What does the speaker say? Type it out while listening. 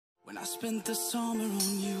When I spent the summer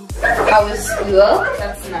on you. How was school?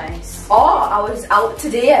 That's nice. Oh, I was out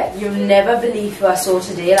today. You'll never believe who I saw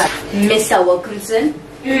today. Like Mr. Wilkinson.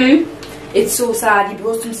 It's so sad. He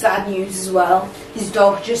brought some sad news as well. His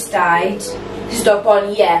dog just died. His dog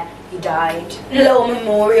Bonnie, yeah, he died. A little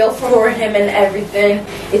memorial for him and everything.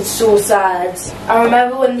 It's so sad. I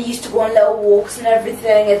remember when they used to go on little walks and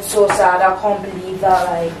everything. It's so sad. I can't believe that.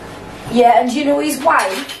 Like, yeah, and you know his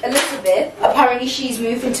wife, Elizabeth, apparently she's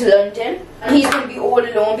moving to London. And he's going to be all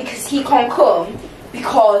alone because he can't come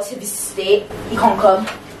because of his state. He can't come.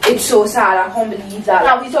 It's so sad. I can't believe that.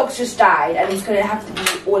 Now his dog's just died and he's going to have to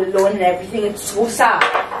be all alone and everything. It's so sad.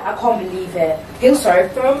 I can't believe it. I feel sorry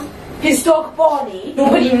for him. His dog Bonnie,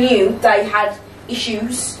 nobody knew that he had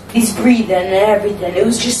issues. He's breathing and everything. It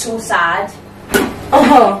was just so sad.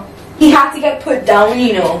 He had to get put down,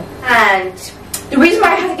 you know. And the reason why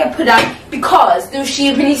I had to get put down, because they were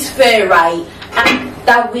shaving his fur, right? And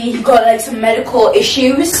that way he got like some medical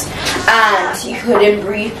issues and he couldn't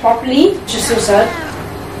breathe properly. Just so sad.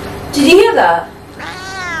 Did you hear that?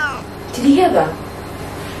 Did you hear that?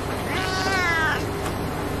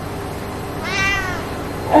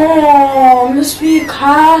 Oh, must be a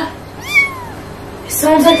cat. It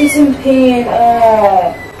sounds like it's in pain.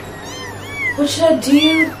 Oh, what should I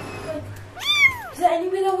do? Is there any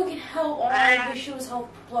way that we can help? Oh, I wish it was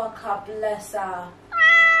helpful. I can't. Bless her.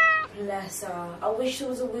 Bless her. I wish there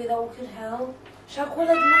was a way that we could help. Should I call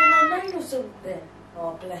like 999 or something?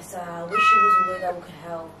 Oh, bless her. I wish there was a way that we could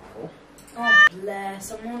help. Oh,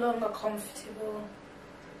 bless. I'm no longer comfortable.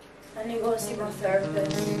 I need to go see my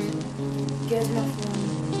therapist. Get my phone.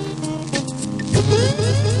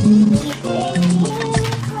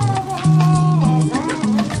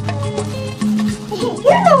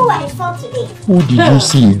 You know who I saw today? Who did you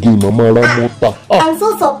see again, Mama Ramota? I'm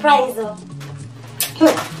so surprised though.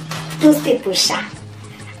 Those people, Sha.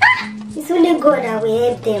 It's only God that will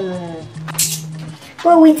help them.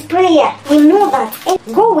 But with prayer, we know that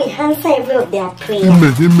God will answer every of their prayers.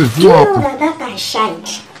 Amen. Do you know that has shined?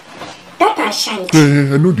 That has shined.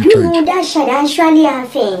 I know the You know that child actually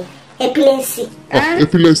have epilepsy.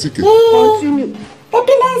 Epilepsy. Continue.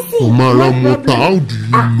 Epilepsy. Mama Ramota, how do you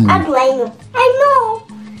know? How do I know? I know.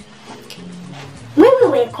 When we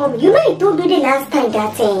were coming, you know I told you the last time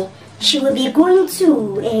that she will be going to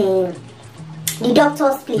the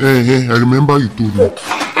doctor's place. I remember you told me.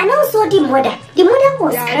 And also the mother. The mother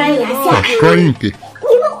was crying. I said, Crying? You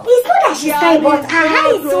know, it's not that she's crying, but her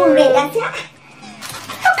eye is so red. I said,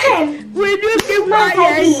 how can will you keep my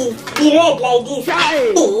eye be red like this?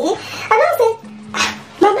 And I said,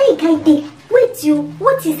 Mama, you can't think. Wait,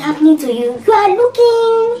 what is happening to you? You are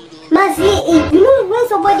looking you know, when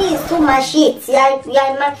somebody is so machiated, you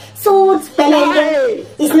are so splendid,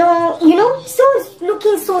 it's not, you know, so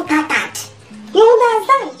looking so tattered. You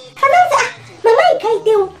understand? And I said, Mama, I can't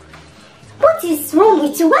tell. What is wrong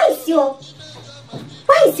with you? Why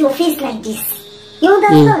is your face like this? You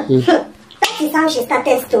understand? That is how she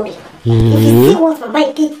started story. If you see what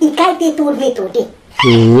Mama Ikaite told me today.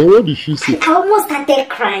 What did she say? I almost started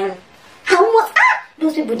crying.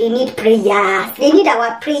 Those people, they need prayers. They need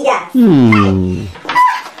our prayers. The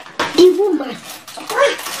woman.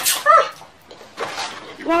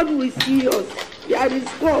 God will see us. There is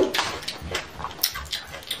God.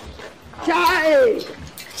 Child.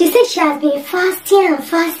 She said she has been fasting and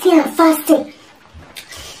fasting and fasting.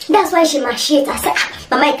 That's why she machiated. I said,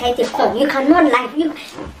 Mama, I can't come. You cannot lie.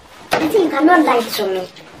 I think you cannot lie to me.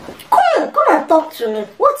 Come and talk to me.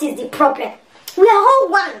 What is the problem? We are all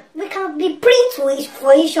one. We can be praying for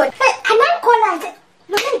each other. And I call her and said,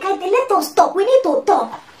 Mama, let us talk. We need to talk.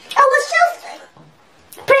 I was just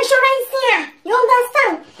pressurizing her. You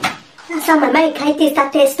understand? That's how Mama Ikaite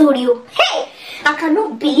started story. Hey, I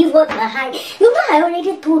cannot believe what my eye. You know, I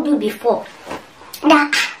already told you before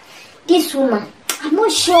that this woman, I'm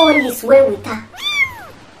not sure it's well with her.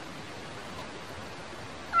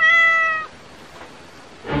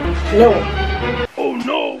 No. Oh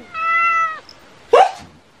no.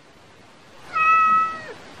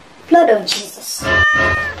 Blood of Jesus.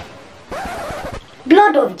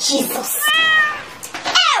 Blood of Jesus.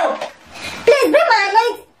 Ew! Please bring my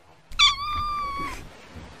anointing.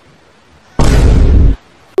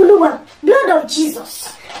 Blood of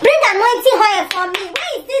Jesus. Bring anointing oil for me.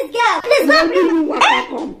 Where is this girl? Please bring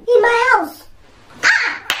in my house.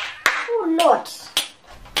 Oh Lord.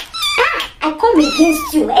 I come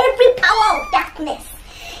against you. Every power of darkness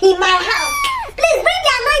in my house. Please bring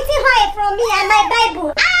the anointing oil from me and my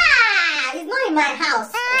Bible. It's not in my house.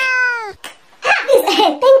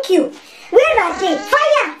 Thank you. Where are they?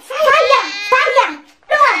 Fire! Fire! Fire!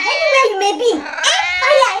 No, anywhere you may be.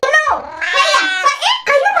 Fire! No! Fire! Fire!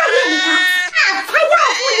 Can you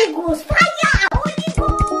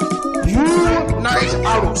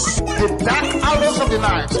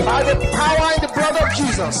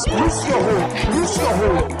Jesus, lose your hold. Lose your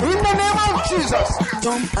hold. In the name of Jesus.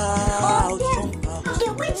 Jump out, jump out. The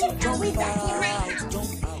witches and wizards behind.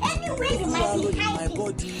 Anywhere you might be hiding.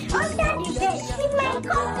 Under the bed, in my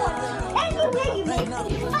cupboard. Anywhere you may be.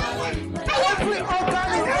 Every organ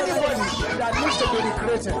in anybody that needs to be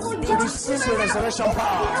recreated to receive the resurrection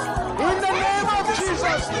power. In the name of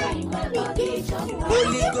Jesus.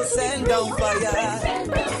 Holy Ghost send down fire.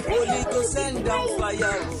 Holy Ghost send down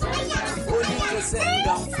fire. Holy Ghost send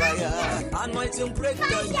down fire. Anointing break the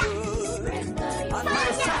yoke.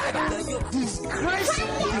 Anointing break the yoke. Disgrace the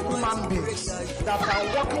human beings that are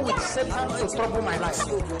working with Satan to trouble my life.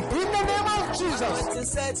 In the name of Jesus. Anointing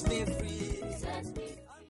set me free.